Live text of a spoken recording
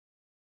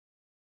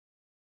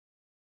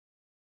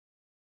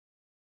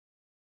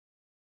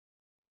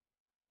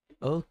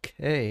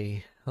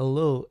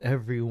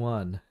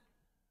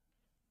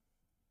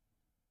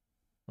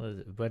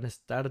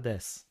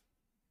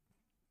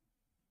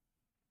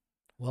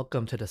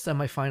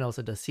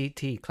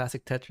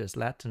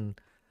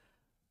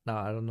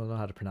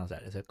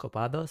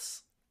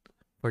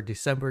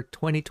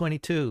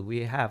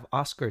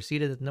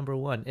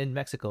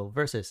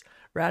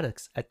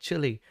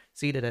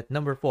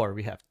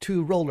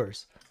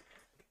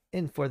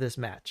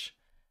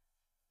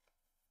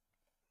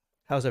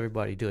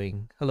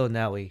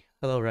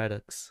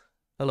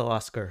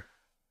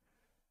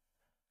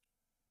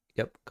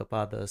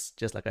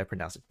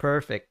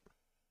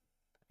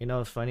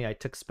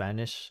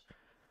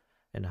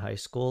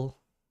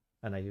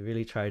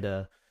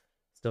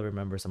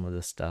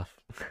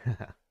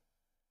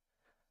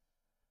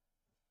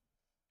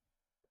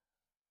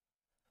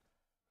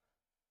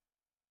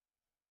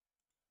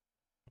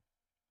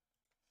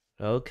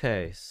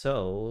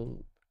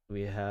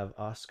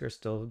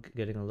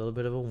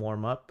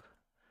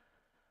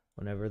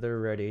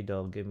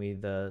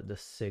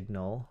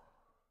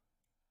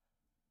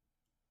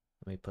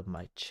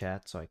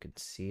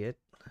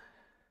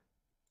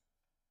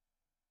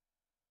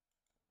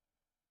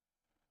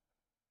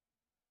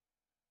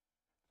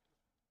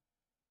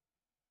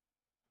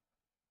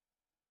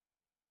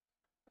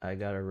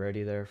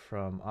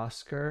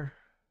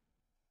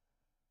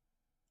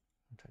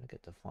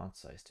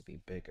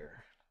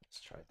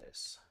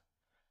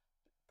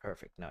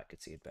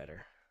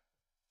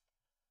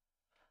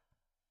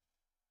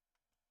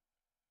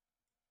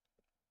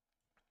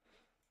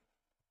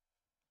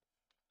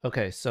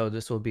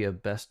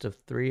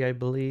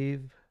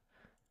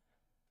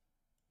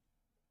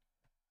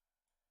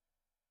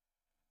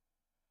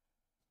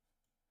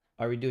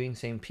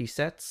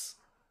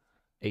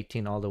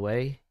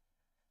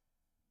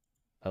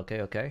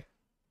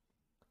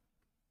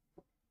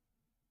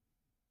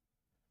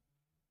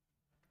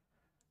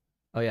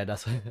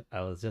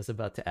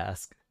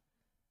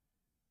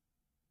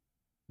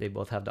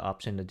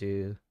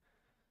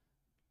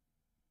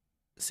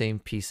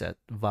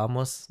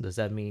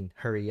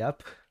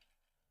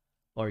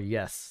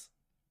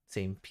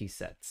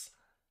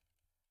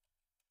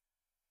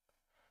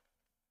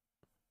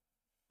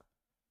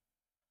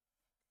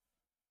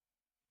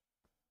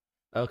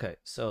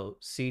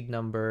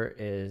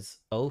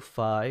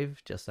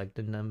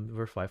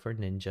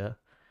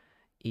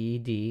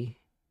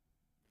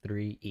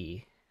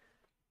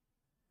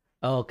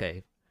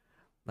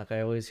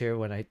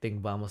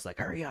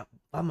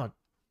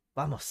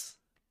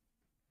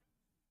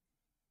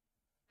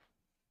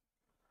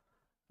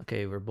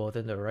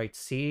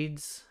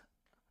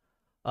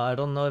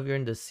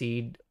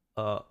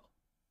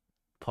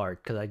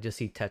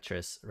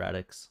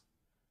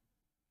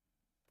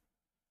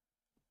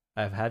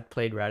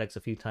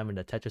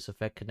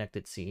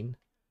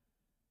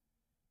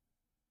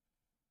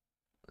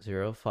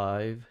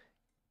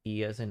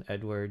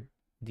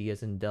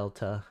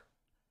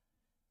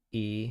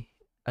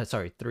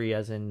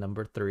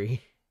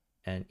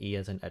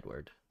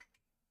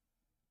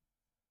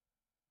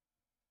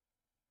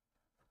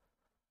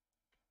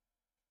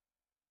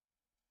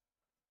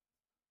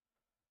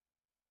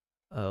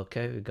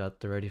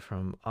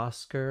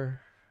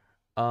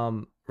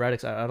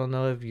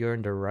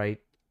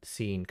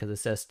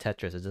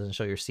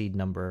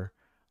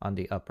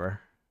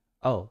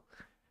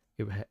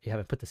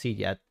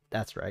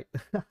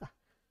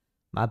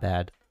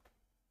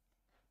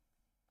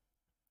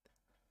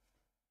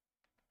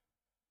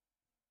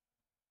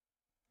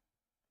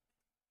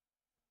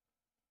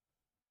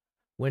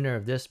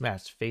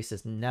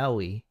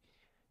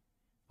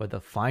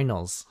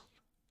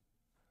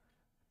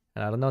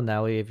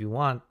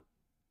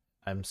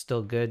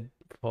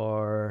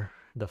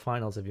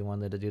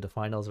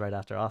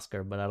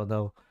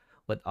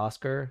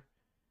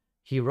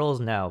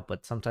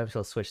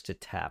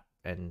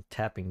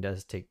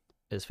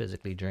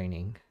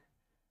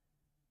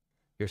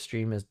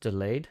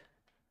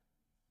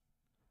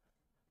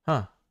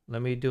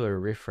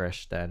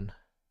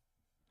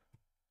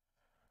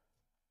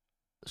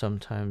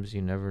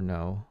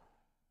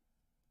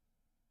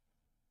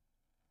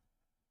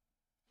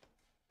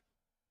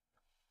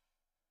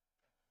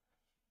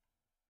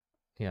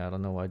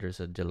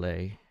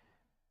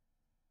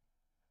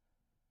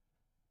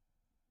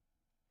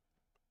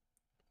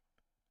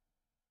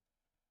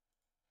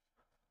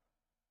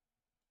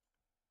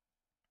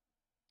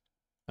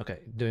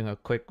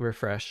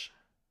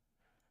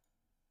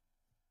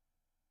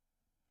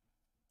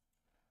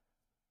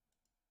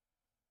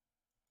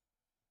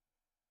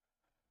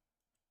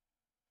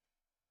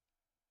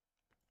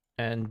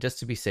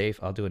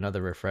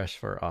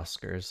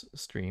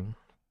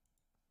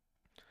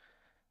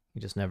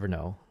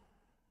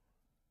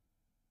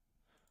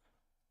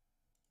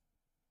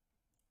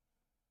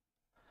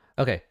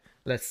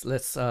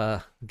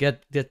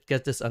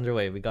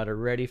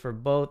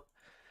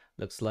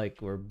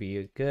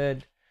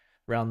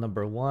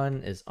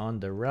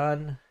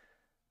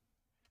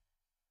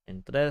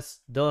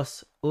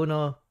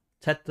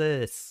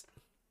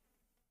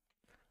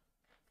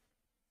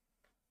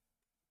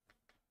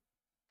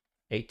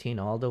18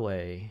 all the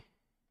way.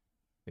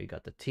 We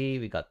got the T,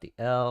 we got the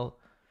L,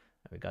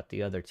 and we got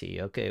the other T.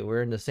 Okay,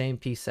 we're in the same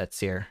piece sets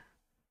here.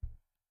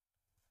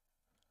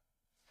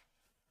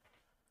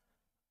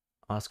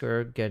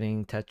 Oscar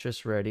getting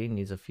Tetris ready,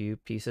 needs a few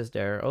pieces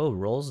there. Oh,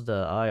 rolls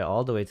the eye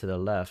all the way to the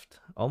left.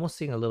 Almost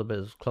seeing a little bit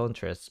of clone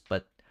tris,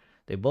 but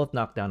they both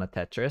knock down a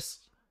Tetris.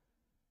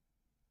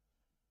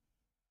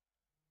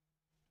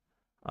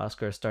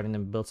 Oscar is starting to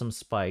build some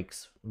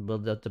spikes,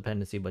 build up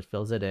dependency, but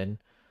fills it in.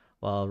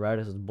 While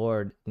Radix's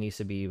board needs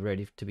to be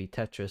ready to be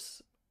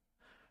Tetris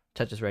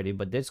ready,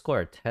 but did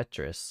score a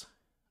Tetris.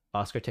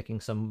 Oscar taking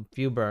some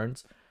few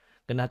burns.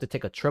 Gonna have to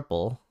take a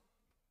triple.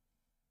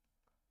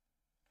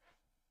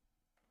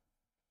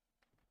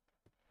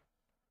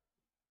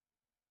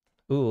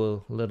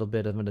 Ooh, a little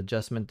bit of an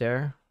adjustment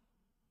there.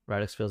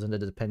 Radix fills in the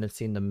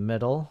dependency in the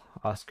middle.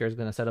 Oscar's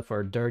gonna set up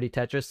for a dirty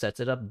Tetris, sets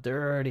it up,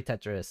 dirty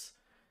Tetris.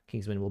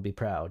 Kingsman will be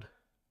proud.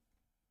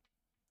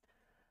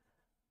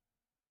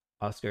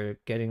 Oscar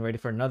getting ready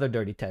for another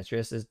dirty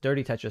Tetris. Is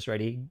dirty Tetris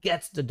ready?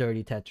 Gets the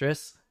dirty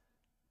Tetris.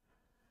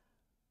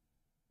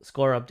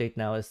 Score update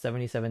now is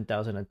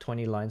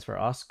 77,020 lines for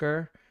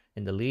Oscar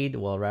in the lead,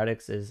 while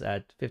Radix is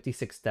at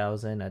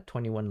 56,000 at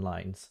 21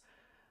 lines,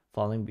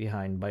 falling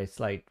behind by a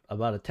slight,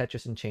 about a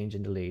Tetris and change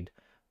in the lead.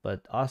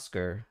 But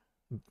Oscar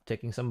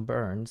taking some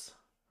burns.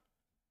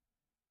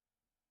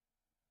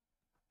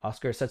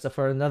 Oscar sets up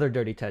for another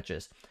dirty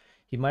Tetris.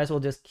 He might as well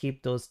just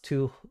keep those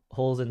two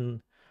holes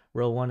in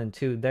row 1 and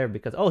 2 there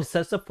because, oh, he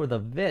sets up for the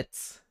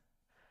Vits.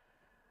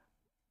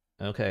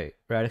 Okay,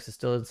 Radix is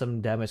still in some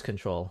damage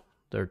control.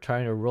 They're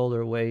trying to roll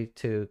their way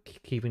to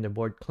keeping the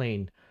board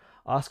clean.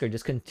 Oscar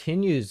just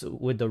continues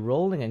with the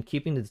rolling and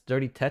keeping this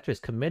dirty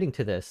Tetris, committing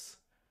to this.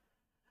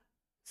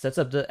 Sets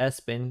up the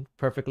S-spin,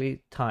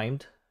 perfectly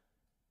timed.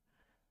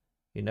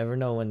 You never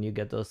know when you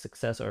get those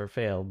success or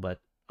fail, but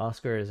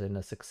Oscar is in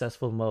a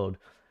successful mode.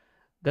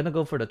 Gonna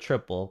go for the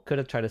triple. Could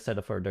have tried to set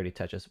up for a dirty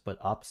Tetris,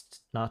 but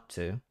opts not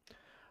to.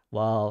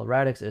 While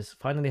Radix is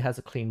finally has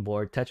a clean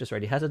board, Tetris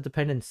ready, has a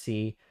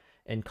dependency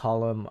in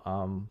column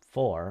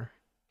 4.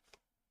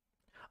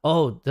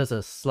 Oh, there's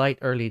a slight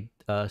early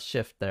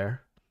shift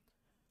there.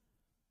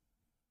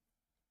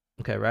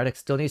 Okay, Radix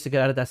still needs to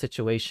get out of that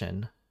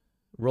situation.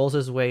 Rolls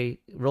his way,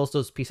 rolls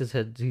those pieces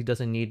he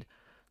doesn't need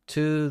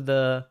to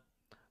the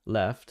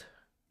left.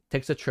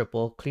 Takes a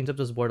triple, cleans up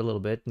this board a little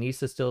bit. Needs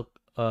to still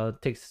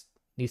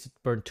needs to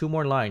burn 2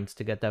 more lines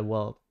to get that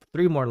well,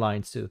 3 more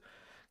lines to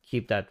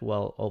keep that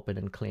well open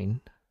and clean.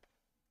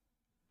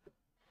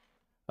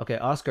 Okay,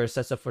 Oscar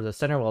sets up for the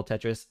center wall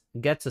Tetris,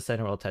 gets the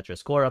center wall Tetris.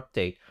 Score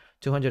update,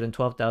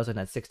 212,000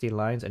 at 60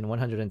 lines and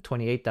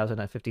 128,000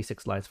 at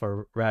 56 lines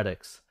for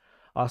Radix.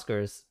 Oscar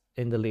is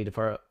in the lead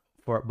for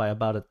by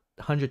about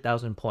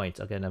 100,000 points.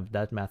 Again, if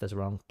that math is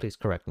wrong, please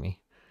correct me.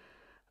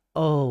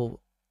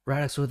 Oh,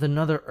 Radix with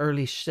another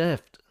early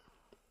shift.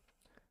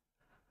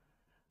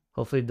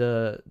 Hopefully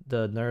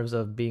the nerves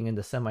of being in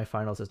the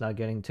semifinals is not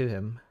getting to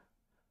him.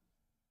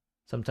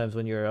 Sometimes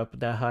when you're up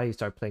that high, you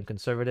start playing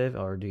conservative,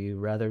 or do you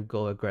rather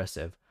go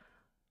aggressive?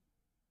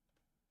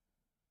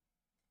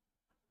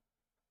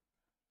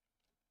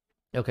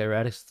 Okay,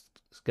 Radix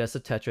gets the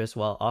Tetris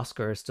while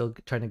Oscar is still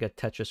trying to get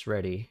Tetris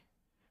ready.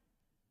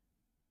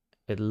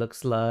 It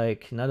looks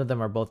like none of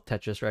them are both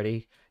Tetris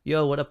ready.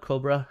 Yo, what up,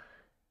 Cobra?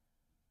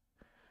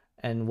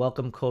 And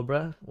welcome,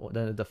 Cobra,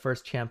 the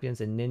first champions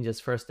in Ninja's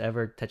first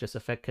ever Tetris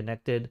Effect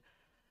Connected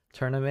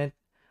tournament.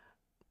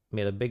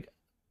 Made a big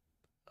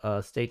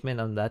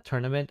statement on that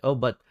tournament. Oh,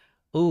 but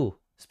ooh,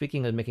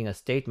 speaking of making a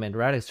statement,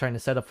 Radix trying to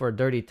set up for a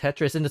dirty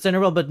Tetris in the center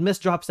row, but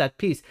misdrops that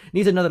piece.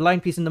 Needs another line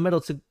piece in the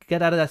middle to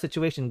get out of that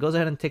situation. Goes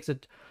ahead and takes a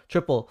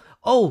triple.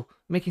 Oh,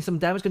 making some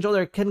damage control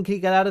there. Can he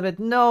get out of it?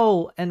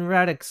 No, and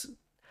Radix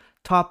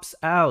tops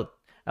out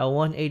at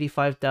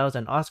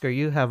 185,000. Oscar,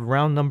 you have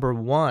round number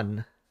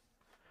 1.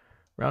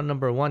 Round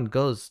number 1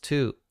 goes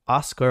to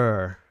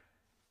Oscar.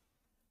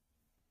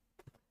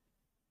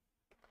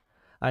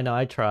 I know,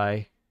 I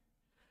try.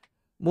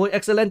 Muy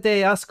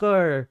excelente,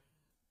 Oscar.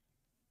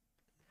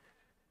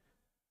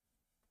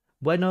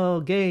 Bueno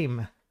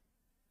game.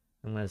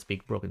 I'm going to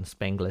speak broken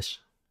Spanglish.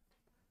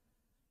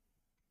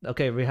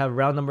 Okay, we have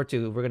round number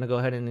 2. We're going to go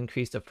ahead and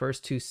increase the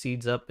first 2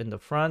 seeds up in the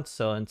front.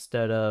 So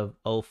instead of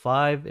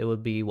 05, it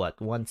would be what?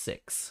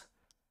 16.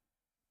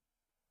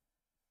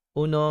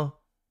 Uno.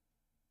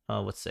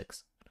 What's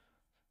 6?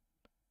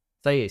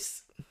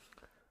 Seis.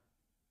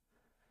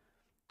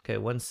 Okay,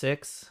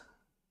 16.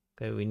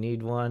 Okay, we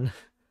need one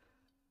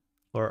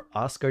for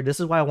Oscar.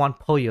 This is why I want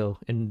Pollo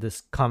in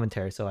this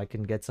commentary, so I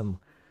can get some.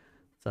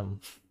 No,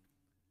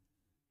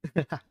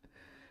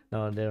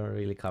 they don't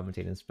really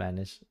commentate in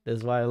Spanish. This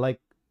is why I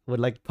would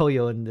like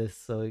Pollo in this,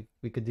 so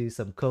we could do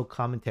some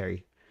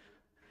co-commentary.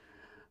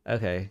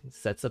 Okay,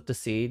 sets up the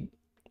seed.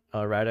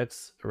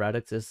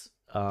 Radux is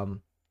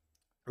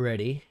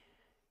ready.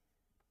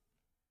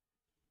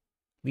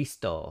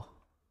 Listo.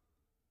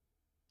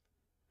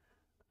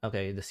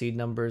 Okay, the seed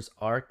numbers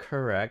are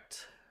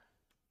correct.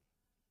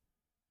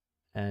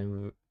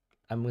 And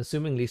I'm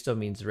assuming listo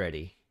means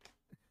ready.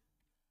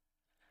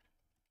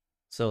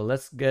 So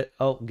let's get.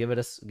 Oh, give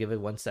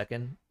it 1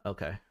 second.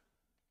 Okay.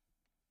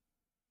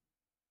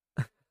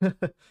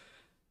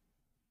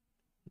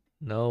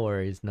 No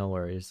worries, no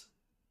worries.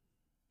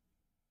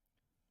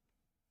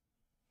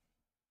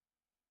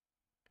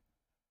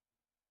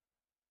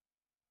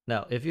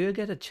 Now, if you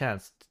get a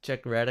chance to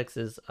check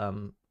Radux's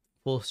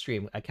full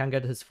stream, I can't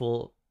get his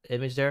full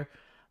image there,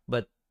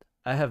 but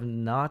I have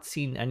not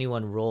seen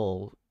anyone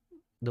roll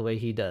the way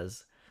he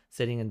does,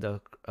 sitting in the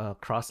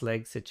cross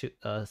leg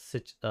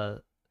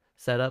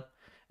setup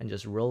and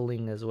just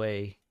rolling his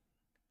way.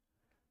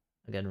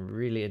 Again,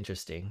 really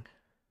interesting.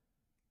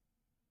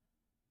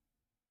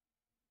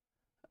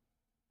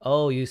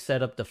 Oh, you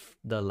set up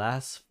the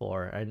last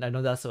four. I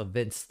know that's a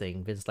Vince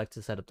thing. Vince likes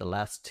to set up the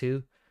last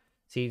two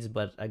seeds,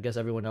 but I guess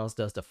everyone else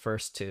does the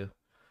first two.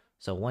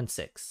 So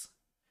 1-6.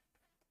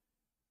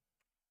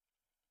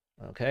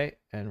 Okay,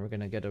 and we're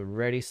gonna get it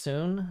ready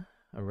soon.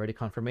 A ready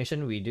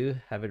confirmation. We do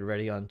have it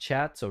ready on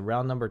chat. So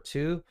round number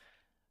 2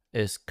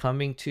 is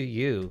coming to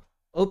you.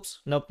 Oops,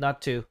 nope,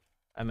 not 2.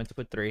 I meant to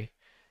put 3.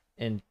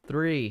 In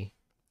 3,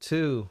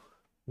 2,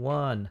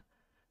 1,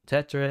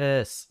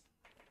 Tetris.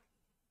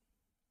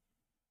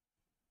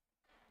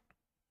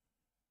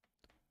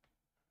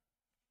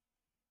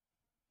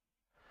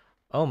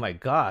 Oh my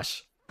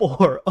gosh,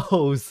 4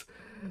 O's.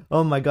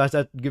 Oh my gosh,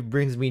 that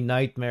brings me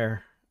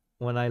nightmare.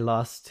 When I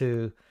lost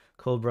to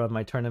Cobra in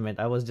my tournament,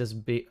 I was just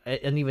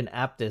and even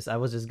Aptus, I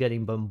was just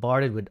getting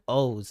bombarded with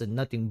O's and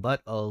nothing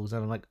but O's.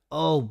 And I'm like,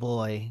 oh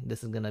boy,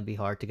 this is gonna be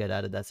hard to get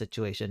out of that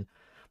situation.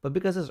 But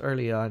because it's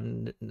early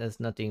on, there's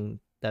nothing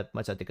that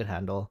much that they could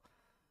handle.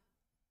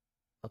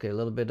 Okay, a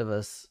little bit of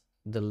a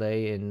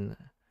delay in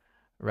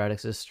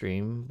Radux's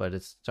stream, but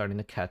it's starting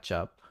to catch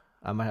up.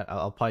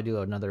 I'll probably do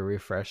another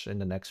refresh in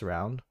the next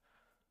round.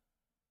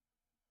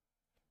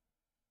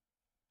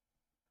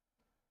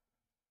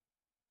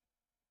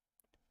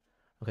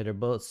 Okay, they're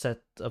both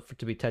set up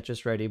to be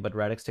Tetris ready, but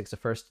Radix takes the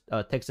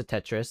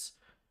Tetris.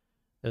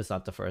 It's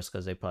not the first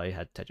because they probably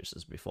had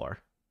Tetrises before.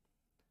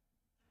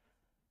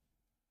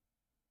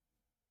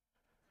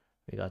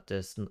 We got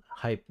this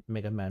hype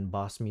Mega Man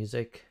boss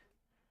music.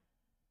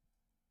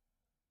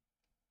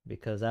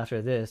 Because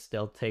after this,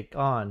 they'll take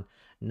on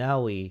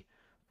Naui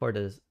for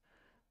the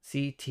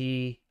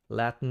CT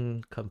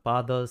LATAM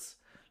Copados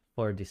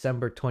for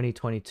December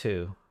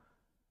 2022.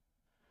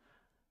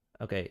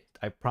 Okay,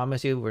 I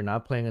promise you we're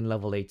not playing in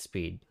level 8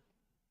 speed.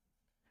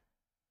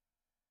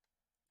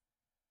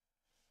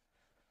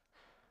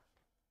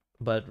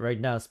 But right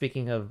now,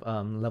 speaking of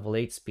level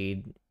 8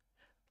 speed,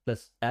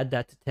 let's add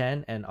that to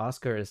 10, and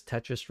Oscar is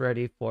Tetris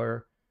ready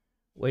for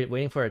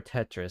waiting for a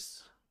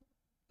Tetris.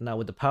 Now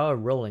with the power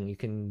of rolling, you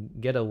can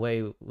get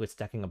away with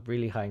stacking up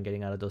really high and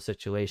getting out of those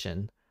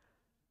situations.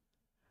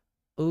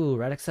 Ooh,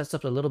 Radix sets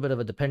up a little bit of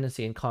a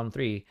dependency in column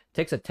 3.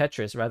 Takes a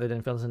Tetris rather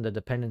than fills in the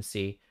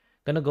dependency.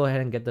 Gonna go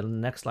ahead and get the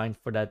next line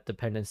for that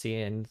dependency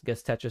and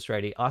gets Tetris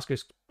ready. Oscar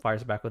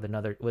fires back with a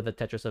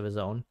Tetris of his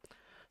own.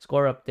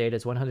 Score update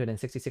is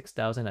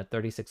 166,000 at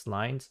 36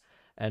 lines.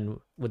 And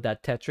with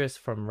that Tetris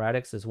from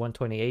Radix is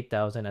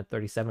 128,000 at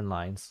 37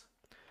 lines.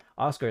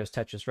 Oscar is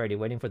Tetris ready,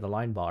 waiting for the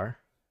line bar.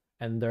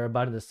 And they're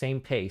about at the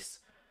same pace.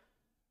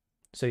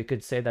 So you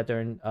could say that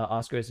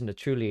Oscar is in the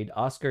true lead.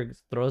 Oscar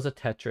throws a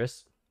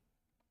Tetris.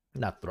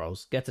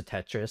 Gets a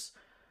Tetris.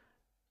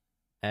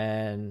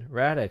 And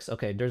Radix,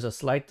 okay, there's a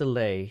slight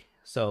delay.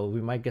 So we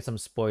might get some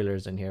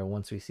spoilers in here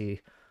once we see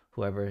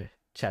whoever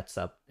chats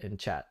up in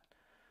chat.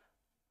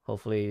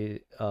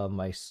 Hopefully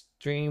my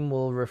stream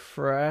will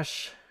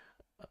refresh.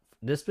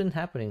 This has been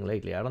happening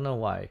lately. I don't know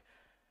why.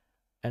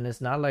 And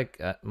it's not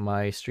like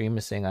my stream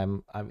is saying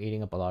I'm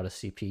eating up a lot of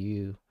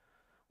CPU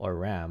or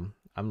RAM.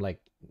 I'm like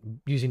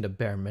using the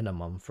bare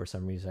minimum for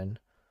some reason.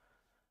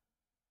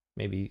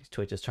 Maybe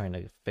Twitch is trying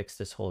to fix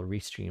this whole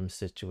restream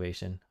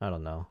situation. I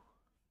don't know.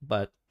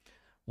 But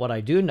what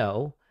I do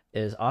know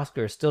is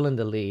Oscar is still in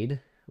the lead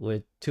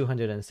with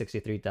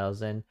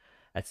 263,000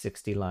 at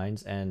 60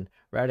 lines, and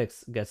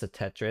Radix gets a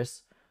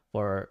Tetris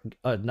for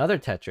another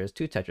Tetris,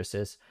 2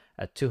 Tetrises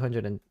at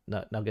 200 and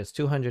now gets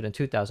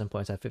 202,000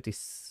 points at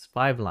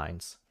 55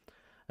 lines.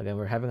 Again,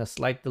 we're having a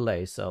slight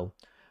delay, so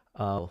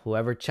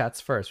whoever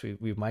chats first,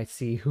 we might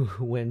see who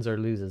wins or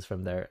loses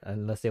from there,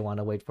 unless they want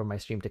to wait for my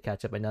stream to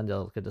catch up and then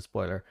they'll get the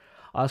spoiler.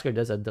 Oscar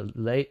does a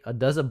delay,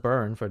 does a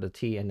burn for the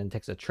T and then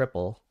takes a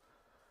triple.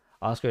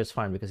 Oscar is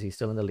fine because he's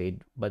still in the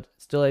lead, but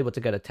still able to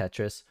get a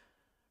Tetris.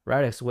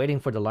 Radix waiting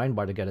for the line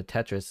bar to get a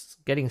Tetris,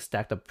 getting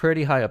stacked up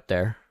pretty high up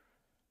there.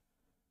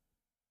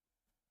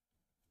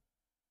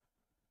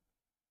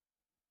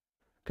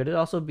 Could it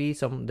also be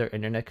their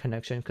internet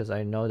connection? Because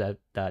I know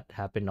that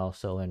happened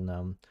also in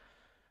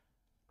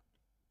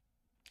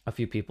a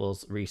few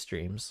people's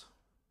restreams.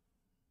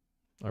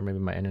 Or maybe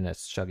my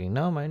internet's chugging.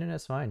 No, my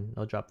internet's fine.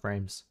 No drop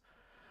frames.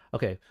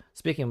 Okay,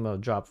 speaking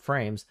of drop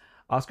frames,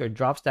 Oscar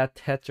drops that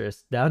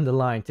Tetris down the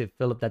line to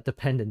fill up that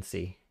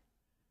dependency.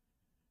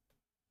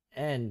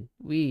 And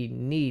we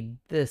need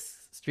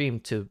this stream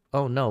to...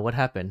 Oh no, what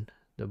happened?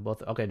 They're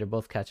both... Okay, they're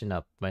both catching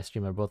up. My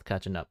stream are both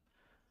catching up.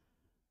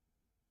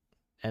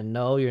 And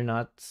no, you're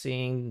not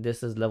seeing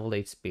this is level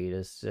 8 speed.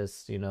 It's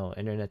just, you know,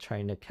 internet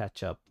trying to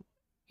catch up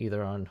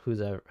either on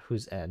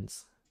whose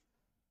ends.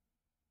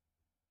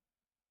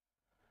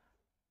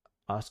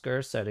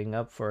 Oscar setting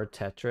up for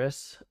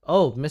Tetris.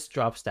 Oh,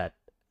 misdrops that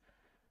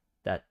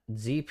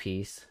Z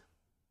piece.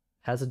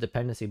 Has a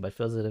dependency but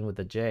fills it in with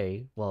a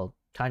J. Well,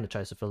 kind of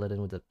tries to fill it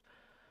in with a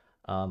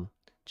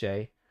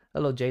J.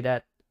 Hello,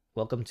 JDat.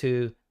 Welcome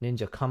to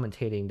Ninja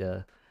commentating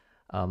the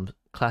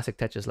Classic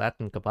Tetris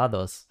LATAM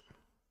Copados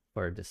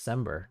for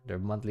December, their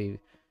monthly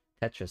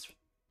Tetris.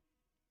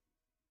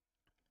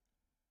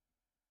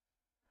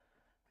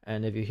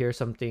 And if you hear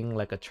something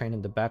like a train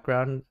in the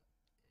background,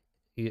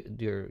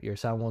 your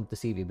sound won't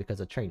deceive you because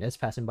a train is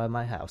passing by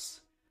my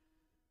house.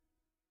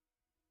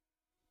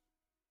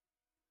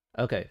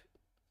 Okay,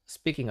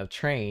 speaking of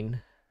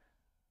train,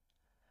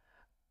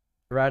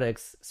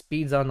 Radix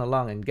speeds on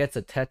along and gets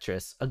a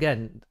Tetris.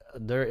 Again,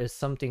 there is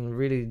something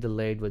really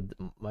delayed with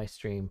my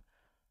stream.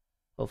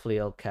 Hopefully,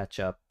 I'll catch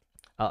up.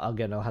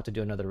 Again, I'll have to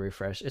do another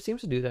refresh. It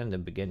seems to do that in the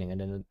beginning,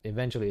 and then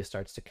eventually it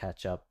starts to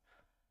catch up.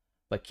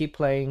 But keep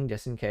playing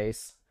just in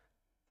case.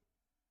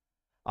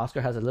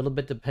 Oscar has a little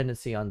bit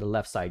dependency on the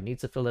left side.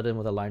 Needs to fill it in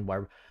with a line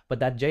bar. But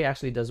that J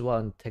actually does well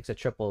and takes a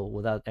triple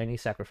without any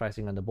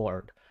sacrificing on the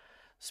board.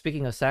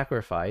 Speaking of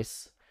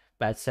sacrifice,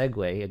 bad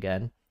segue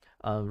again.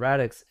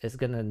 Radix is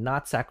going to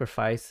not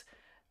sacrifice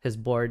his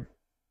board.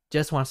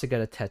 Just wants to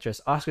get a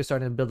Tetris. Oscar's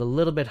starting to build a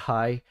little bit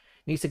high.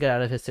 Needs to get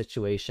out of his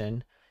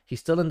situation.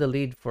 He's still in the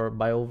lead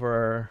by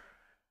over,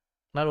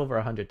 not over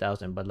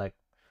 100,000, but like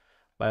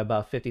by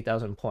about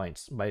 50,000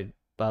 points. By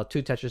about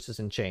 2 Tetrises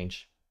and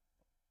change.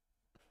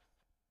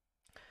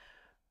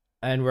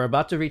 And we're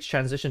about to reach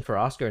transition for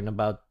Oscar in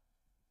about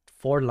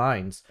 4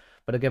 lines.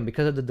 But again,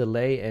 because of the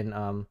delay in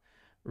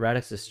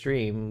Radix's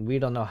stream, we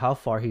don't know how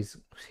far he's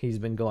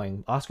been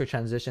going. Oscar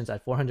transitions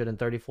at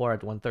 434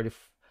 at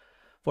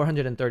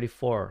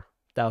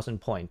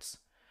 434,000 points.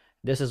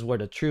 This is where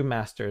the true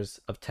masters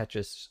of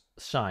Tetris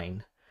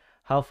shine.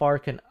 How far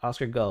can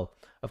Oscar go?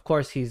 Of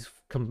course, he's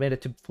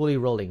committed to fully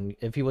rolling.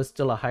 If he was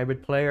still a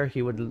hybrid player,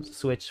 he would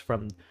switch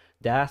from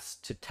DAS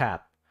to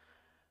tap.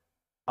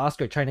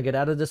 Oscar trying to get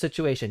out of the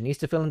situation, needs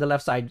to fill in the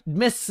left side,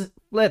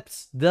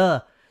 flips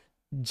the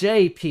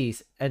J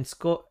piece and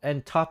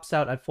tops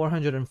out at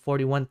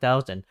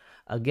 441,000.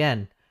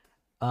 Again,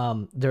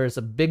 there's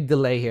a big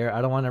delay here.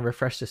 I don't want to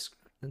refresh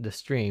the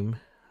stream,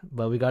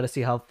 but we got to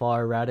see how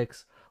far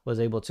Radix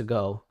was able to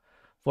go.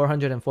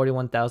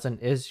 441,000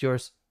 is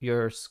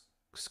your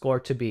score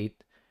to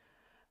beat.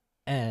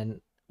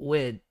 And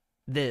with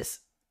this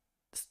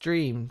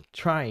stream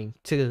trying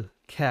to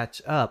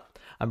catch up,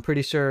 I'm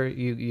pretty sure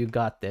you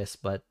got this,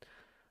 but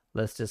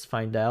let's just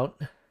find out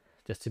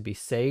just to be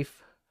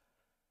safe.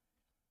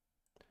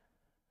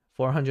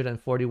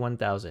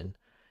 441,000.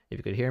 If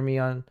you could hear me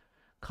on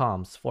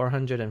comms,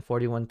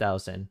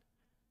 441,000.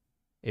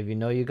 If you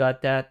know you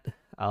got that,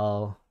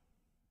 I'll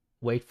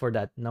wait for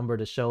that number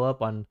to show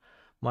up on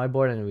my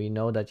board and we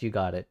know that you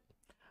got it.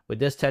 With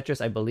this Tetris,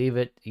 I believe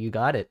it, you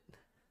got it.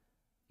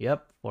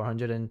 Yep,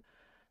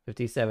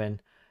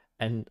 457.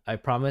 And I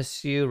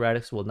promise you,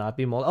 Radix will not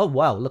be mold. Oh,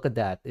 wow, look at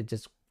that. It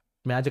just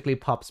magically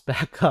pops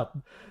back up.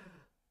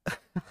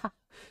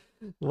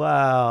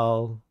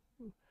 Wow.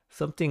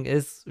 Something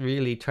is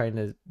really trying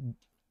to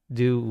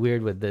do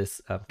weird with this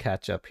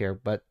catch up here.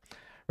 But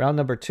round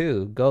number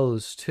 2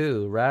 goes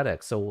to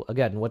Radix. So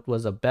again, what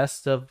was a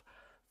best of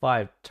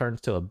 5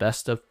 turns to a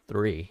best of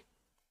 3.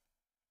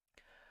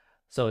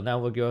 So now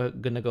we're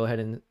going to go ahead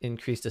and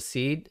increase the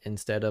seed.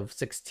 Instead of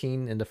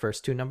 16 in the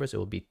first 2 numbers, it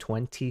will be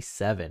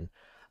 27.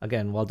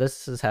 Again, while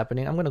this is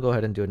happening, I'm going to go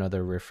ahead and do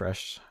another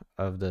refresh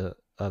of the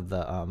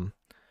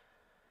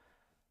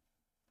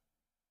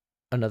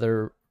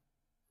another.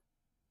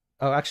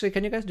 Oh, actually,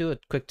 can you guys do a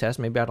quick test?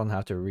 Maybe I don't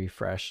have to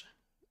refresh.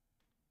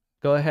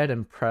 Go ahead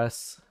and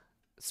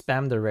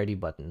spam the ready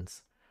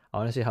buttons. I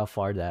want to see how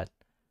far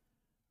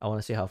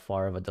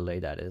of a delay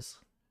that is.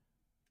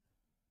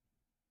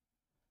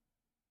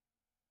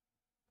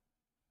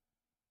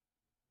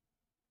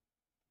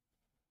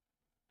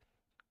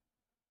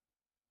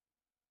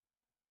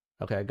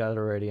 Okay, I got it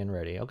ready and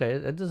ready. Okay,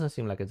 it doesn't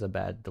seem like it's a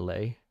bad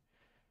delay.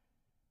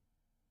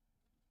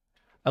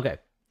 Okay.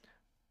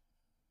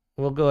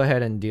 We'll go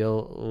ahead and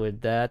deal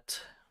with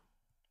that.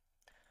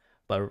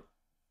 But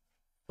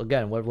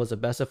again, what was a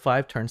best of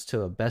 5 turns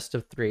to a best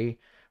of 3.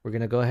 We're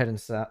going to go ahead and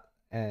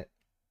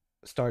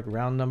start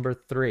round number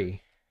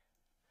 3.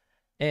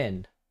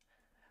 And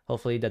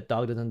hopefully that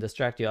dog doesn't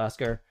distract you,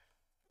 Oscar.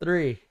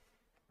 3,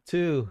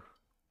 2,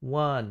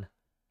 1.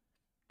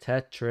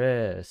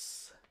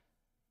 Tetris.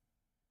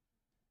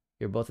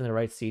 You're both in the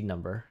right seed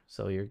number,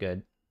 so you're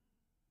good.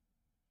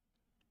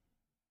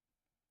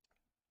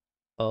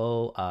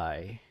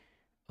 OI.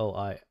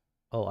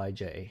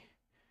 OIJ.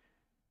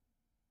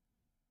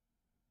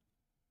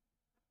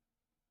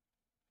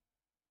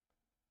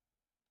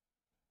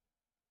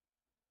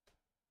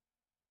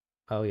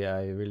 Oh yeah,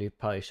 I really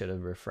probably should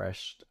have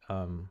refreshed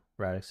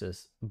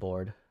Radix's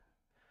board.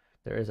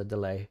 There is a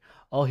delay.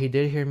 Oh, he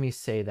did hear me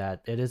say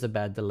that. It is a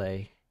bad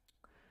delay.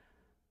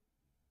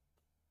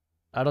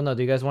 I don't know.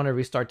 Do you guys want to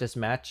restart this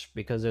match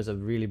because there's a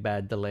really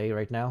bad delay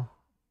right now?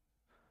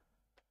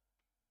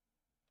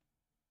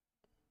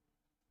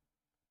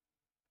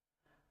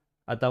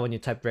 I thought when you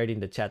typed ready in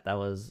the chat that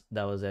was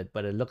it,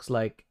 but it looks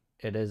like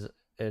it is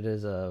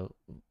a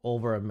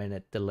over a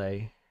minute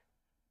delay.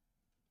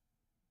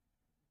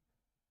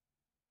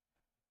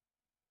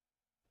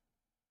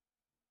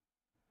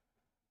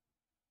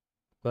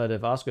 But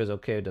if Oscar is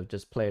okay to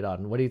just play it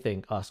on, what do you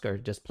think, Oscar?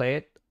 Just play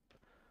it,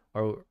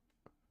 or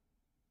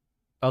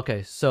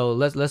okay? So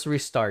let's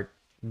restart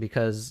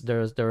because there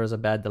was a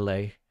bad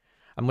delay.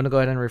 I'm gonna go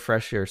ahead and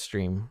refresh your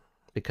stream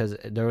because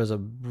there was a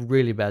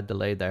really bad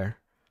delay there.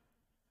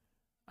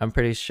 I'm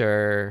pretty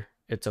sure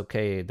it's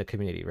okay, the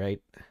community,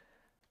 right?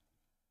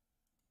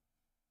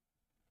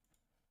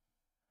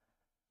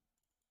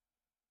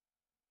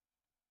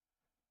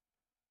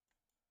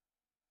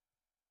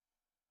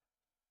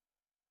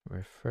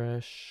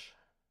 Refresh.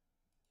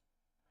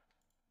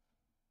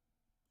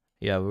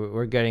 Yeah,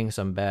 we're getting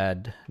some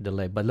bad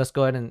delay, but let's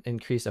go ahead and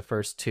increase the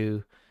first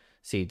two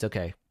seeds.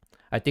 Okay.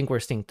 I think we're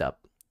synced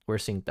up. We're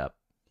synced up.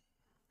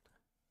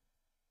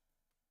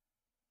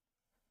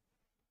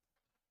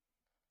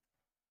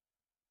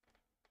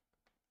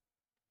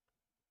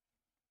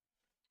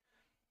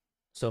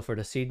 So for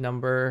the seed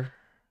number,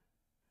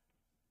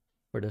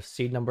 we're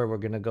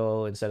going to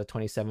go, instead of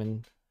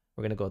 27,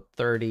 we're going to go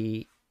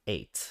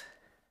 38.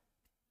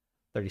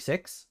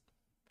 36?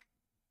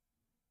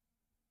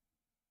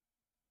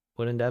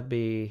 Wouldn't that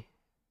be...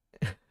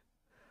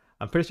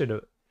 I'm pretty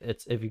sure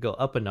it's if you go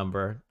up a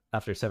number,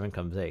 after 7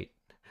 comes 8.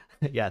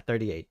 Yeah,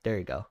 38. There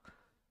you go.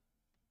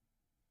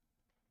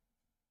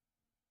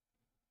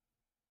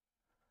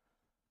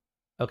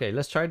 Okay,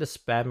 let's try the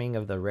spamming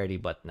of the ready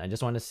button. I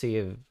just want to see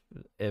if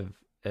if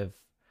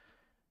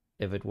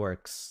if it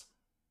works.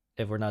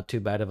 If we're not too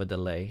bad of a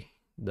delay.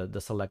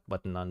 The select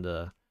button on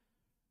the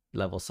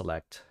level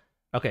select.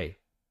 Okay,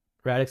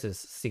 Radix is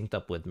synced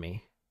up with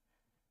me.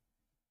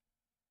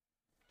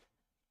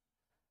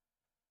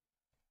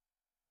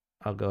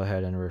 I'll go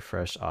ahead and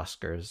refresh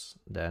Oscar's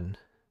then.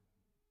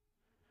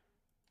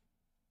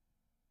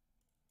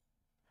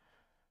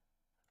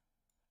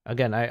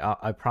 Again,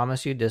 I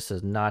promise you this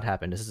has not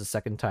happened. This is the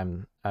second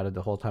time out of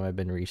the whole time I've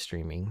been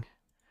restreaming.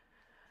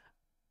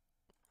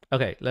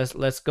 Okay,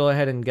 let's go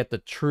ahead and get the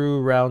true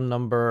round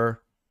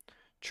number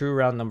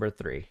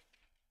 3.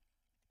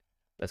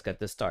 Let's get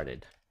this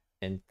started.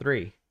 In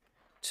 3,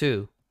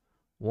 2,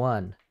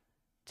 1,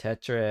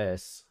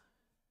 Tetris.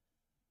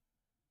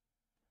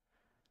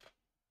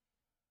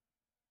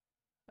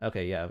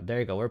 Okay, yeah, there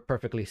you go. We're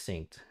perfectly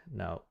synced.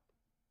 Now,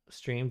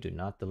 stream, do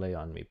not delay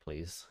on me,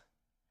 please.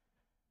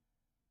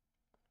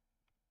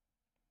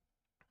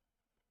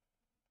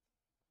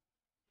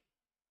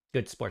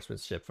 Good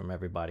sportsmanship from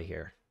everybody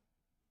here.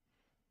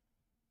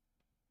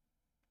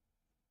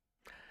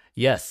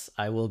 Yes,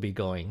 I will be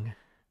going.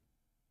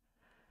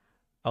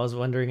 I was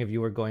wondering if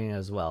you were going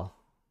as well.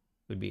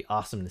 It would be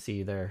awesome to see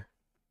you there.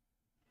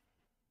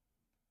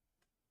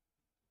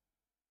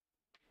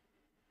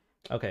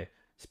 Okay,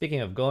 speaking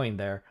of going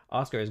there,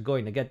 Oscar is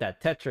going to get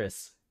that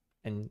Tetris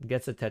and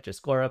gets a Tetris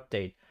score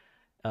update.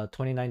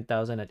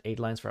 29,000 at 8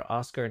 lines for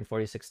Oscar and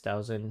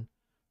 46,000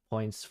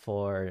 points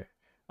for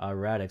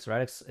Radix.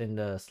 Radix in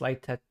the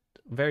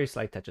very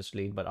slight Tetris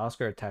lead, but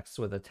Oscar attacks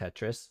with a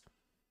Tetris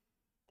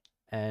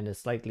and is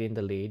slightly in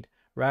the lead.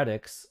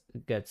 Radix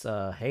gets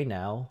hey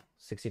now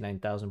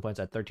 69,000 points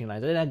at 13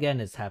 lines. And again,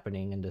 it's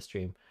happening in the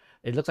stream.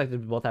 It looks like they're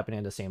both happening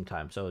at the same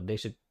time, so they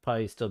should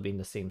probably still be in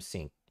the same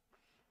sync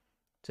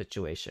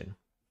situation.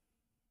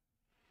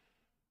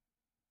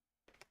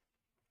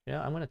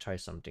 Yeah, I'm gonna try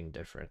something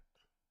different.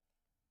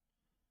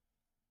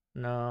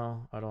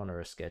 No, I don't want to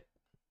risk it.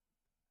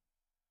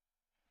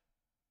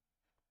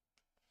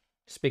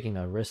 Speaking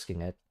of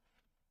risking it,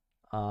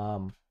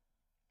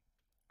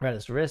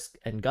 Radix risk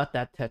and got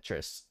that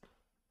Tetris.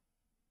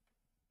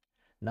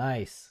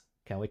 Nice.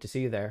 Can't wait to see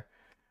you there.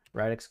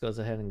 Radix goes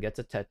ahead and gets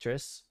a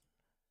Tetris.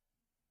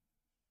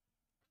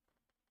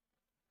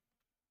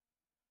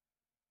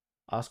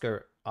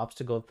 Oscar opts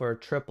to go for a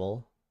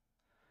triple.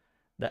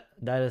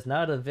 That is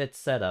not a Vit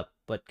setup,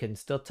 but can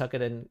still tuck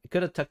it in.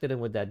 Could have tucked it in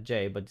with that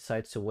J, but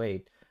decides to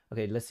wait.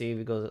 Okay, let's see if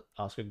he goes.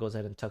 Oscar goes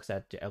ahead and tucks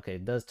that J. Okay,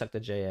 it does tuck the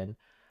J in.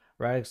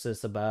 Radix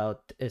is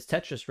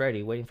Tetris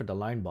ready, waiting for the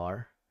line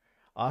bar.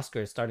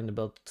 Oscar is starting to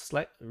build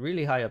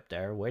really high up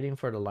there, waiting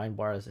for the line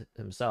bar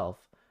himself.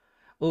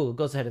 Ooh,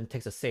 goes ahead and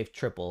takes a safe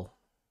triple.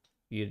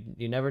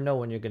 You never know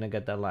when you're gonna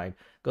get that line.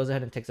 Goes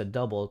ahead and takes a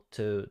double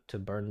to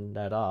burn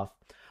that off.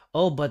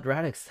 Oh, but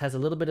Radix has a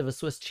little bit of a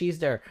Swiss cheese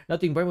there.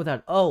 Nothing burn with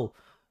that. Oh,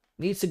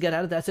 needs to get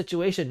out of that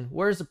situation.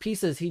 Where's the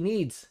pieces he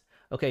needs?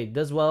 Okay,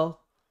 does well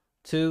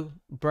to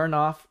burn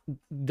off.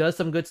 Does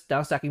some good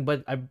down stacking,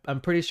 but I'm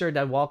pretty sure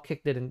that wall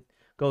kick didn't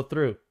go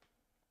through.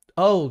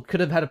 Oh, could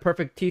have had a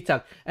perfect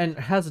T-tuck and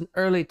has an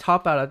early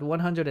top out at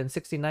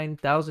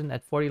 169,000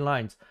 at 40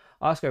 lines.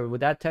 Oscar,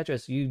 with that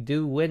Tetris, you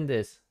do win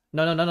this.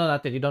 No,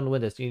 not that. You don't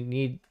win this. You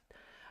need...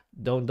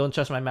 Don't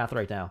trust my math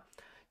right now.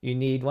 You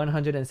need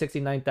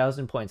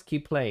 169,000 points.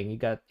 Keep playing. You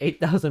got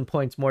 8,000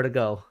 points more to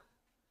go.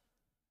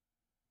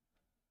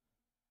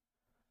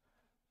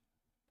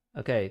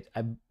 Okay,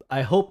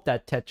 I hope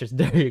that Tetris.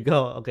 There you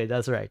go. Okay,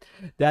 that's right.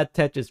 That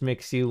Tetris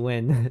makes you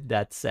win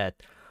that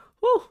set.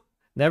 Whew.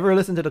 Never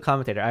listened to the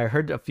commentator. I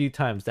heard a few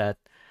times that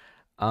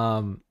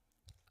um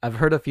I've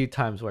heard a few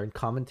times where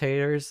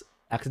commentators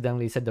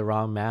accidentally said the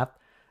wrong map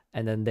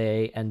and then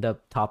they end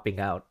up topping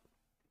out.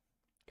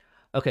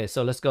 Okay,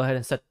 so let's go ahead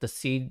and set the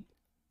seed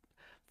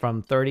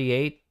from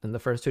 38 in the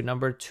first two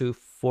number to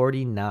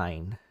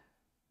 49.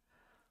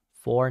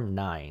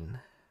 49.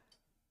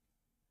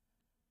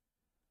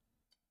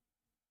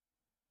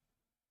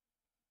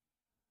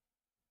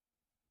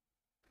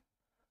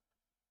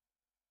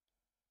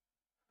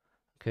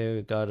 Okay,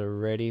 we got a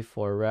ready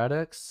for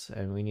Radux,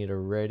 and we need a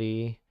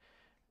ready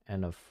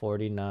and a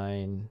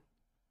 49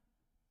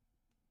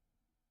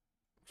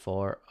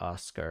 for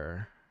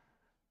Oscar.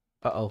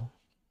 Uh-oh.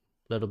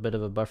 Little bit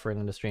of a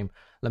buffering in the stream.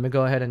 Let me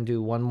go ahead and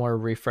do one more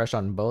refresh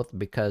on both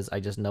because I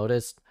just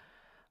noticed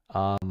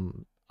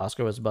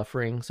Oscar was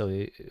buffering, so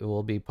it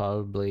will be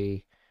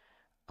probably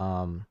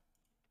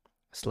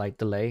slight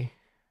delay.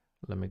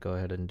 Let me go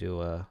ahead and do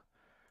a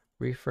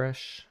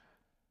refresh.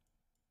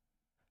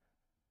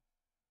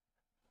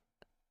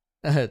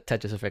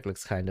 Tetris effect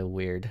looks kind of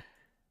weird.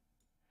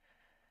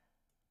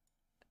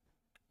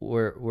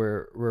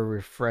 We're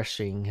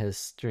refreshing his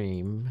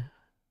stream.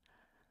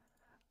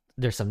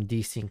 There's some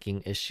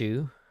desyncing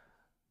issue.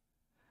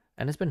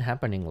 And it's been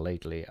happening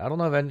lately. I don't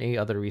know if any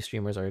other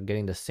restreamers are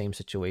getting the same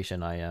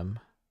situation I am.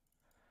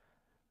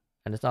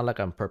 And it's not like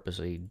I'm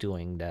purposely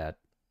doing that.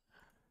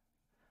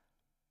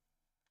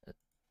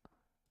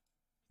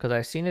 Because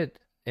I've seen it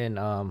in,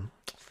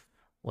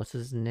 what's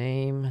his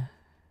name?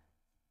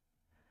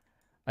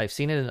 I've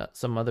seen it in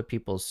some other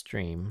people's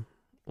stream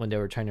when they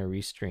were trying to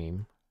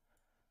restream.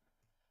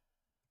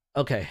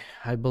 Okay,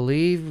 I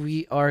believe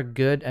we are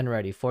good and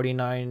ready.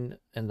 49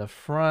 in the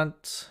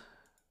front.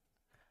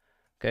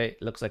 Okay,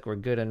 looks like we're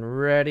good and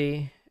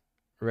ready.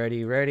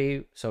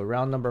 Ready. So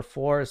round number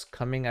 4 is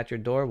coming at your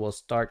door. We'll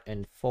start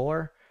in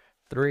 4,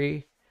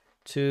 3,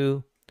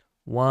 2,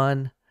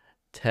 1.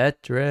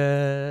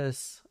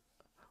 Tetris.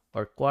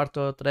 Or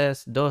cuarto,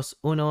 3, 2,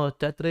 1,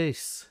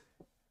 Tetris.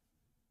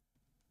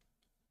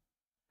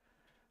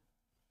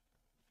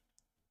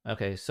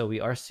 Okay, so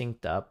we are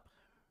synced up.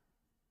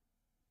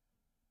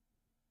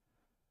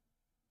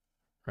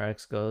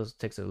 Radux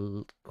takes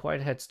a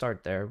quite head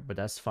start there, but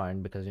that's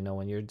fine because, you know,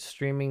 when you're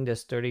streaming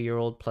this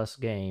 30-year-old plus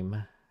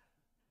game.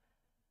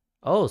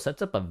 Oh,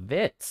 sets up a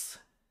Vits.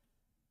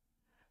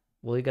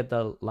 Will you get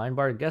the line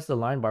bar? Guess the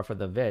line bar for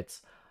the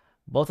Vits.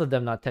 Both of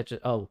them not Tetris.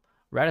 Oh,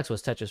 Radix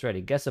was Tetris ready.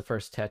 Guess the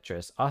first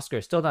Tetris. Oscar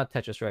is still not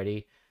Tetris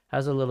ready.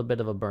 Has a little bit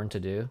of a burn to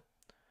do.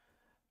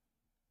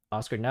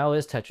 Oscar now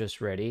is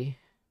Tetris ready.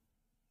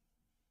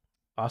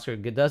 Oscar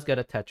does get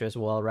a Tetris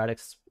while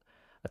Radix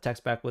attacks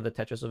back with a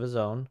Tetris of his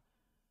own.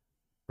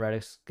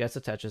 Radix gets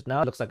a Tetris.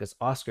 Now it looks like it's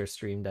Oscar's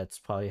stream that's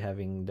probably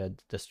having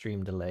the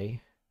stream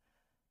delay.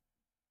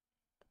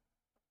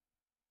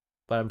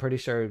 But I'm pretty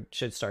sure it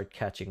should start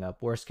catching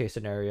up. Worst case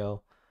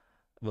scenario,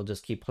 we'll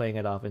just keep playing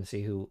it off and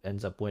see who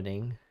ends up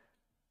winning.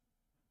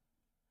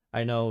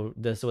 I know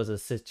this was a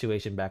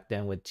situation back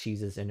then with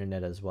Cheese's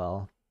internet as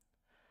well.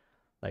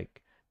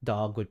 Like,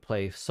 Dog would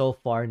play so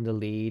far in the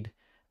lead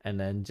and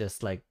then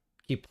just like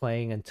keep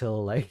playing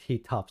until like he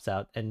tops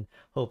out and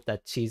hope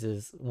that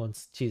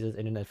once Cheese's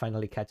internet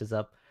finally catches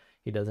up,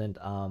 he doesn't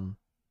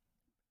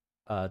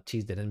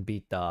Cheese didn't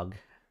beat Dog,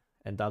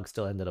 and Dog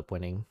still ended up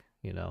winning,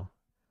 you know.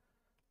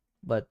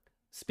 But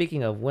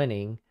speaking of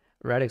winning,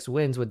 Radix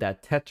wins with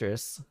that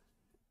Tetris,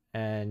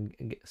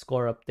 and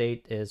score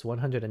update is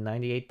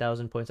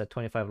 198,000 points at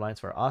 25 lines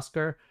for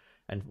Oscar,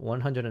 and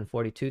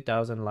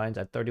 142,000 lines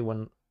at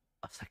 31.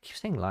 I keep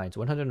saying lines.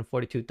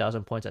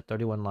 142,000 points at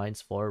 31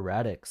 lines for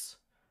Radix.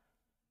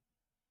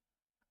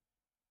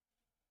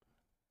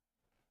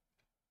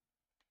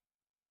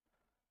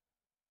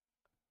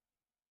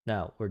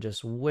 Now we're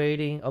just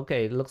waiting.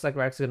 Okay, looks like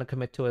Radix is gonna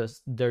commit to a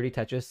dirty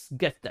Tetris.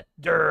 Get that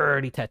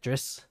dirty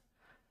Tetris.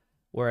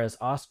 Whereas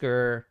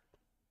Oscar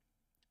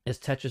is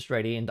Tetris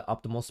ready in the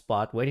optimal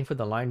spot, waiting for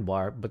the line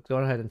bar, but go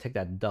ahead and take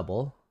that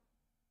double.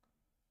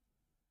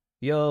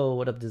 Yo,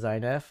 what up,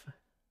 Design F?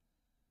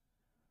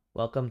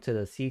 Welcome to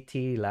the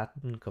CT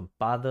LATAM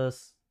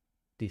Copados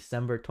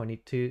December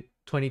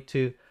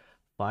 2022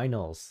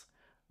 finals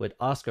with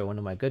Oscar, one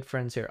of my good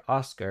friends here,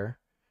 Oscar,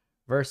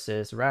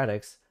 versus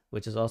Radix,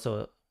 which is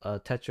also a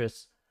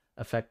Tetris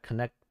Effect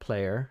Connect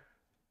player.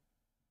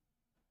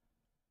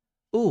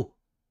 Ooh,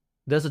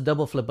 there's a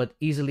double flip, but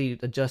easily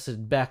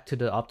adjusted back to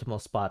the optimal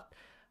spot.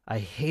 I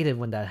hate it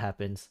when that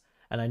happens.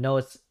 And I know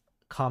it's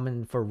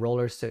common for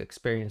rollers to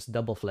experience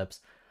double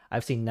flips.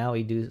 I've seen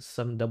Naui do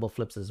some double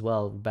flips as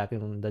well back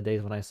in the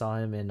days when I saw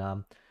him in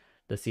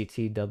the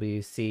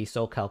CTWC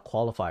SoCal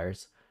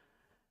qualifiers.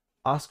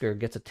 Oscar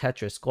gets a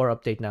Tetris. Score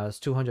update now is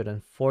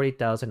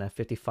 240,000 at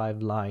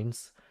 55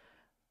 lines.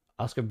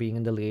 Oscar being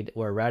in the lead,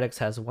 where Radix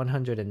has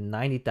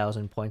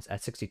 190,000 points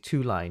at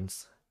 62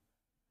 lines.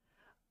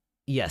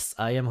 Yes,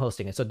 I am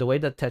hosting it. So the way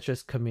that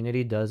Tetris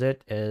community does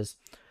it is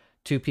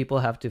 2 people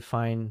have to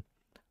find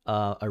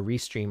a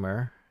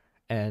restreamer,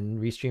 and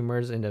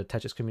restreamers in the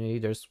Tetris community.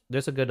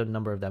 There's a good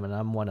number of them, and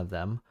I'm one of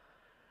them.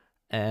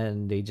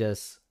 And they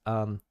just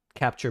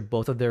capture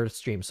both of their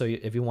streams. So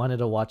if you wanted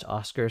to watch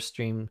Oscar's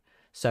stream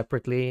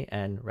separately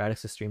and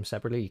Radix's stream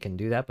separately, you can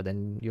do that. But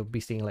then you'll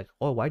be seeing like,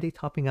 oh, why are they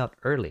topping out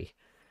early?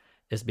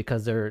 It's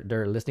because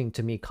they're listening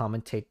to me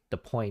commentate the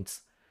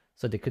points,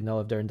 so they could know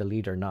if they're in the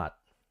lead or not.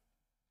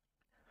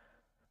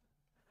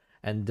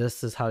 And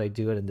this is how they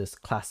do it in this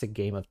classic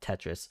game of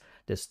Tetris,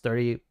 this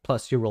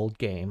 30-plus-year-old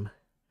game.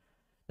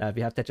 Now, if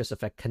you have Tetris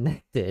Effect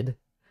connected,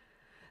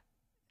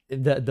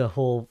 the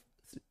whole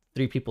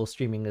 3 people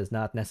streaming is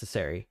not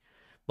necessary.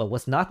 But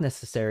what's not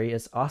necessary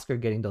is Oscar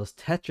getting those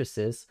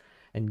Tetrises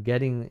and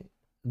getting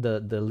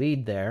the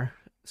lead there.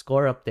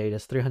 Score update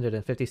is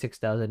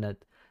 356,000 at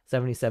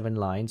 77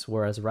 lines,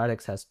 whereas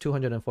Radix has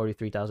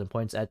 243,000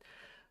 points at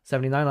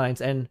 79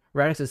 lines. And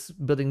Radix is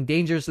building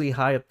dangerously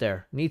high up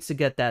there. Needs to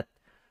get that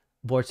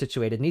board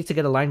situated. Needs to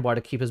get a line bar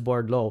to keep his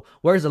board low.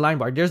 Where's the line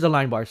bar? There's the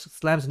line bar.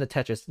 Slams into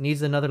Tetris.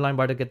 Needs another line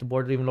bar to get the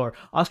board even lower.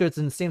 Oscar is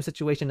in the same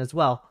situation as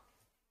well.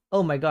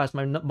 Oh my gosh,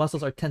 my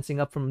muscles are tensing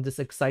up from this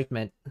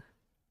excitement.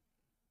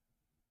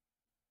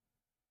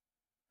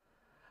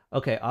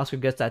 Okay, Oscar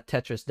gets that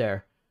Tetris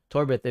there.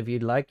 Torbith, if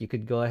you'd like, you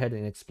could go ahead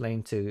and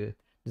explain to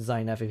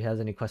Design F if he has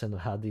any questions of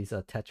how these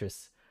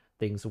Tetris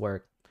things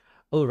work.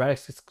 Oh,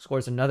 Radix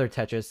scores another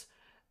Tetris.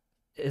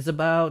 Is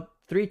about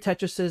 3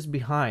 Tetrises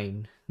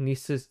behind.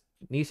 Needs to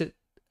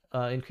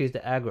increase the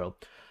aggro.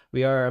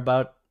 We are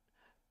about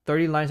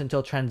 30 lines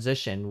until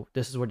transition.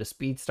 This is where the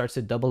speed starts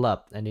to double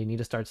up, and they need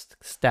to start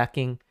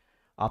stacking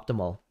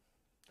optimal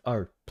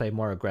or play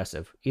more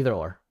aggressive. Either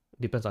or.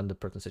 Depends on the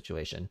person's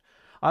situation.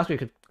 Oscar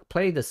could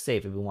play this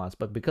safe if he wants,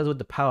 but because with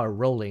the power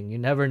rolling, you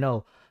never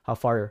know how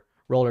far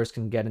rollers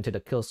can get into the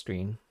kill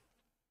screen,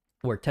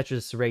 where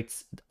Tetris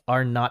rates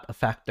are not a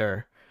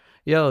factor.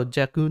 Yo,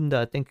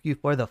 Jakunda, thank you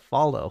for the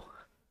follow.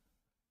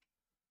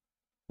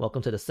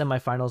 Welcome to the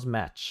semifinals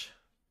match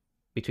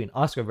between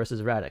Oscar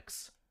versus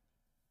Radix.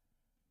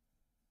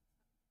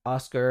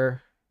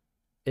 Oscar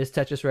is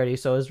Tetris ready,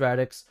 so is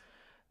Radix.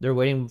 They're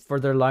waiting for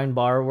their line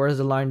bar. Where's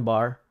the line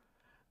bar?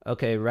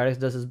 Okay, Radix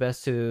does his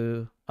best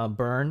to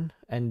burn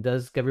and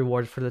does get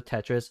rewards for the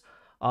Tetris.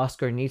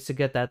 Oscar needs to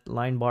get that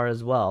line bar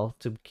as well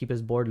to keep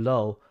his board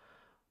low.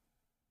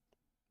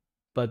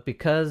 But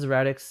because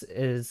Radix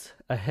is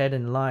ahead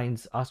in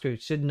lines, Oscar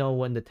should know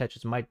when the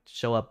Tetris might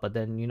show up. But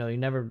then, you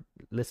never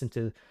listen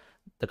to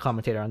the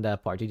commentator on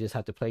that part. You just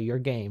have to play your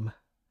game.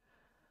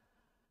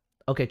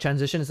 Okay,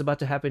 transition is about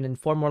to happen in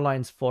 4 more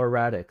lines for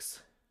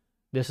Radix.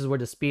 This is where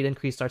the speed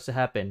increase starts to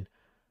happen.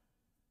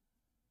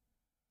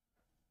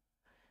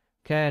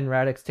 Can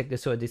Radix take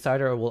this to a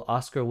decider, or will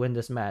Oscar win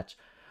this match?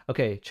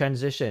 Okay,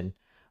 transition.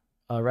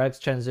 Radix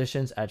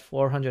transitions at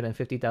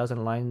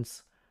 450,000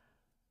 lines.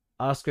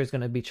 Oscar is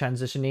going to be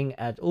transitioning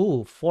at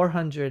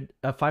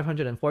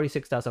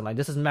 546,000 lines.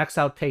 This is max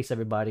out pace,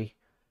 everybody.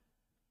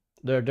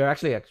 They're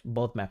actually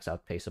both max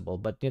out paceable,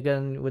 but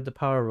again, with the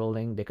power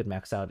rolling, they could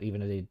max out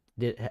even if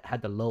they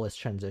had the lowest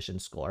transition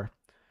score.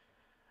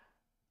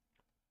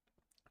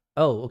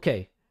 Oh,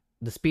 okay.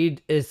 The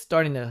speed is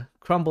starting to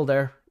crumble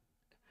there.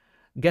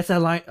 Gets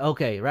that line.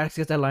 Okay, Radix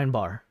gets that line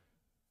bar.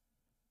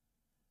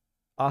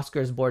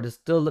 Oscar's board is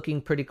still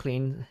looking pretty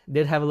clean.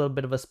 Did have a little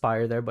bit of a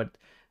spire there, but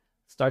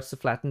starts to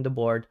flatten the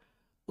board.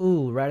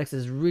 Ooh, Radix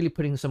is really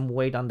putting some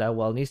weight on that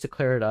wall. Needs to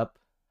clear it up.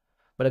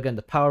 But again,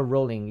 the power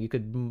rolling, you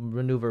could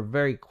maneuver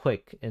very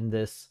quick in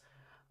this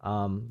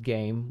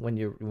game when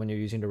you're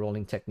using the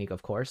rolling technique,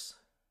 of course.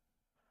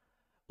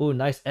 Ooh,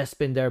 nice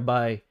S-spin there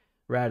by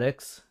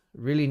Radix.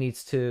 Really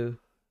needs to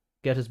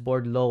get his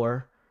board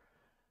lower.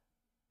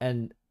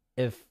 And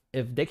if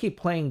they keep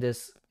playing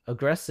this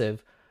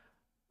aggressive,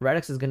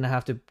 Radix is gonna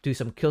have to do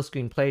some kill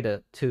screen play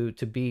to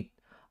beat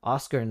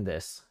Oscar in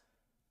this.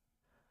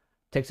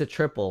 Takes a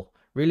triple.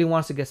 Really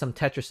wants to get some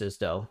Tetrises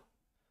though.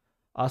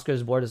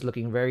 Oscar's board is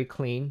looking very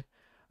clean.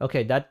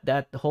 Okay,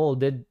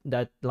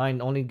 that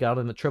line only got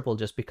in a triple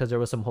just because there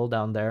was some hold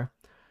down there.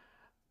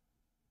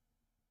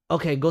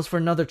 Okay, goes for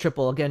another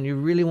triple. Again, you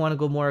really want to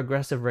go more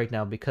aggressive right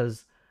now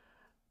because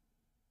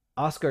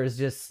Oscar is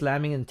just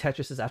slamming in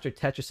Tetrises after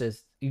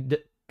Tetrises.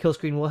 The kill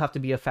screen will have to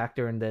be a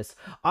factor in this.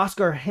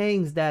 Oscar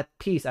hangs that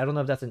piece. I don't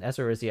know if that's an S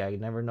or a Z. I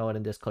never know it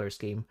in this color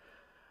scheme.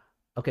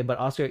 Okay, but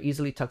Oscar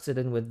easily tucks it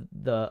in with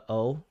the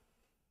O.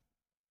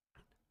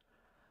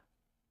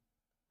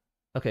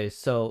 Okay,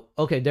 so,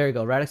 there you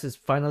go. Radix is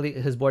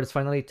his board is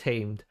finally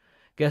tamed.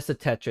 Gets the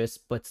Tetris,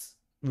 but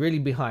really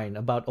behind,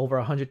 about over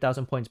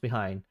 100,000 points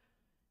behind.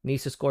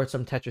 Needs to score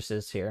some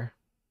Tetrises here.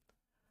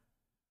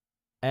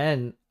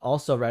 And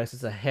also Radix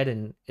is ahead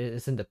and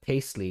is in the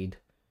pace lead.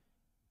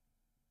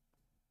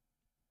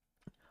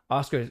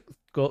 Oscar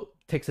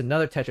takes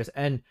another Tetris,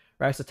 and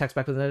Radix attacks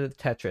back with another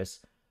Tetris.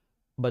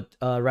 But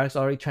Radix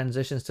already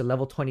transitions to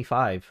level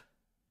 25.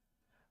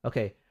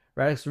 Okay,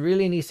 Radix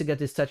really needs to get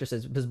this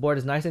Tetris. His board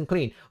is nice and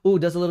clean. Ooh,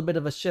 does a little bit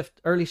of a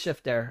early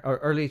shift there, or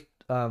early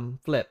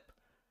flip.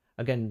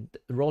 Again,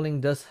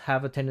 rolling does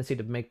have a tendency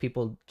to make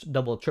people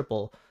double,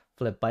 triple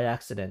flip by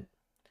accident.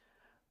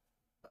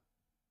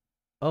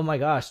 Oh my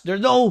gosh.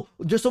 There's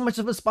so much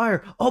of a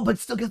spire. Oh, but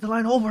still get the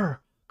line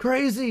over.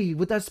 Crazy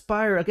with that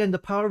spire. Again, the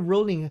power of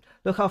rolling.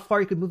 Look how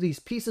far you could move these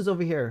pieces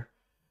over here.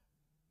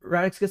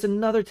 Radix gets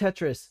another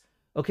Tetris.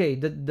 Okay,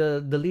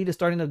 the lead is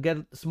starting to get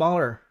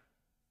smaller.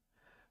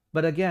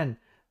 But again,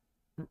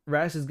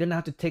 Radix is gonna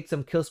have to take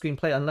some kill screen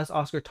play unless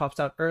Oscar tops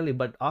out early,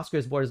 but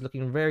Oscar's board is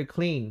looking very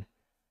clean.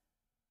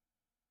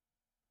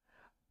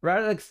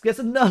 Radix gets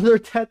another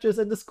Tetris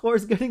and the score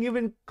is getting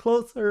even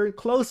closer and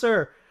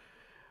closer.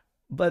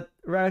 But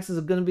Radix is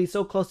going to be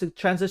so close to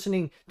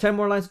transitioning. 10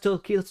 more lines until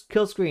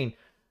kill screen.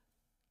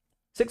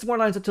 6 more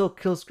lines until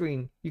kill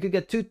screen. You could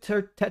get 2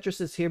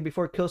 Tetrises here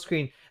before kill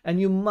screen.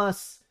 And you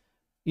must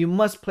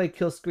play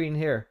kill screen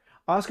here.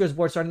 Oscar's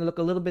board starting to look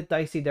a little bit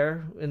dicey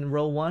there in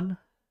row 1.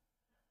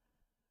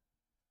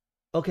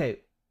 Okay.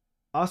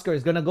 Oscar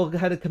is going to go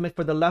ahead and commit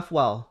for the left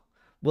wall.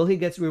 Will he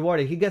get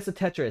rewarded? He gets a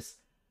Tetris.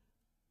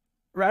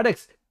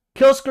 Radix,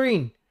 kill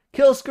screen.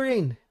 Kill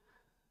screen.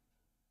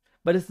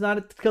 But it's not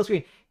a kill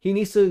screen. He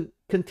needs to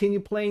continue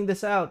playing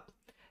this out.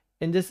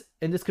 In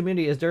this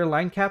community, is there a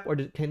line cap or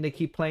can they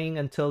keep playing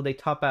until they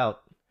top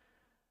out?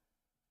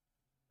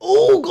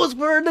 Oh, goes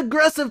for an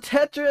aggressive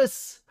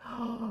Tetris.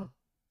 Oh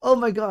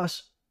my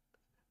gosh.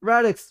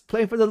 Radix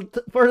playing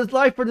for his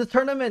life for the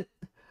tournament.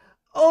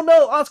 Oh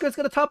no, Oscar's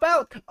gonna top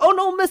out. Oh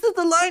no, misses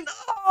the line.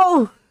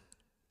 Oh.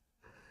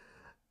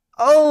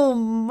 Oh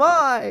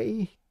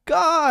my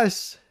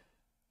gosh.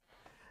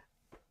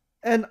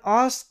 And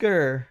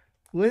Oscar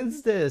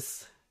wins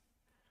this.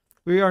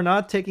 We are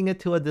not taking it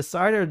to a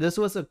decider. This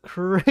was a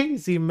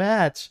crazy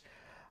match.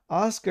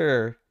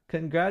 Oscar,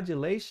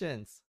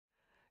 congratulations.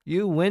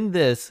 You win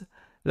this. It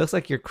looks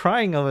like you're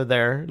crying over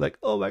there. Like,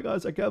 oh my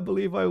gosh, I can't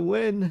believe I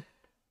win.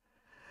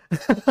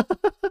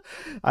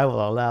 I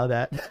will allow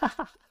that.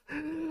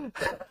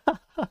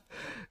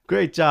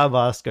 Great job,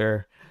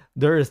 Oscar.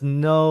 There is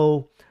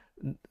no...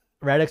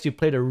 Radix, you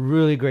played a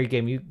really great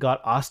game. You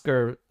got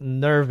Oscar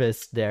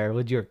nervous there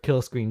with your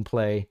kill screen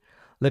play.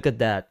 Look at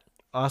that.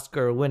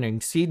 Oscar winning.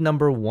 Seed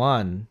number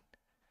 1.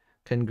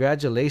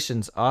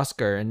 Congratulations,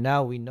 Oscar. And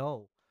now we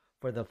know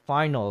for the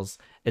finals,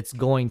 it's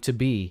going to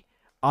be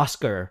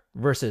Oscar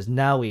versus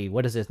Naui.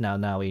 What is this now,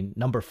 Naui?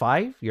 Number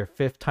 5? Your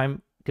 5th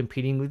time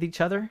competing with each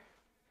other?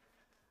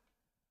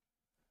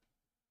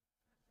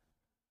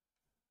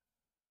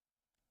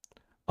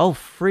 Oh,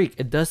 freak.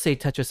 It does say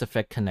Tetris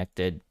Effect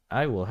connected.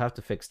 I will have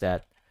to fix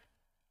that.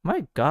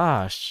 My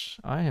gosh.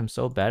 I am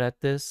so bad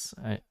at this.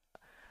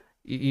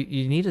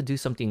 You need to do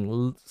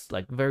something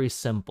like very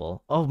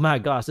simple. Oh my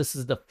gosh. This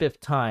is the 5th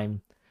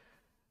time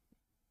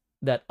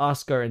that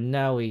Oscar and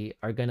Naui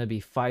are going to be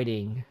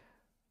fighting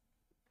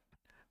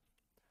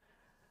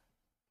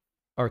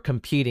or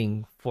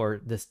competing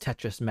for this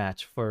Tetris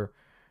match for...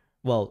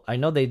 Well, I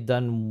know they've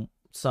done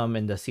some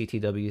in the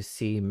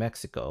CTWC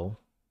Mexico.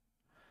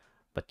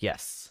 But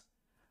yes,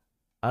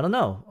 I don't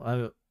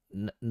know.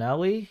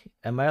 Naui,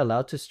 am I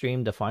allowed to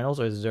stream the finals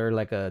or is there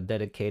like a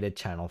dedicated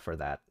channel for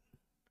that?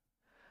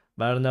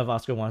 But I don't know if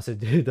Oscar wants to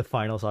do the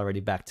finals already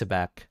back to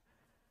back.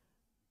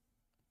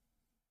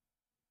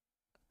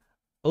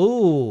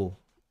 Oh,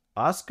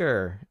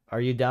 Oscar, are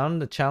you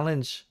down to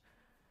challenge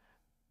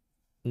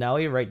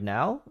Naui right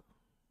now?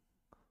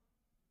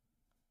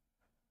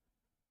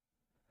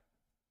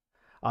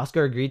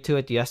 Oscar agreed to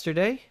it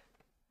yesterday?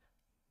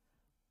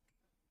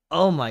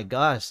 Oh my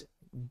gosh.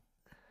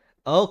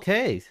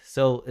 Okay,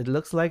 so it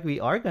looks like we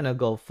are gonna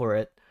go for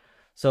it.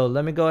 So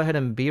let me go ahead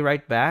and be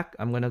right back.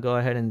 I'm gonna go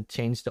ahead and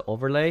change the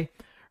overlay.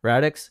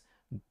 Radix,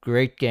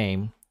 great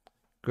game.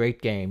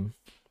 Great game.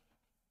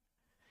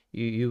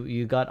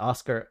 You got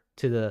Oscar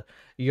to the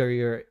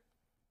your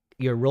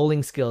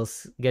rolling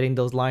skills, getting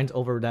those lines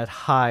over that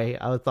high.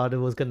 I thought it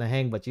was gonna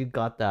hang, but you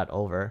got that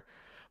over.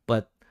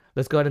 But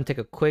let's go ahead and take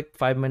a quick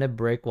 5-minute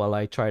break while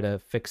I try to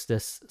fix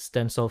this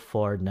stencil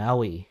for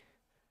Naui.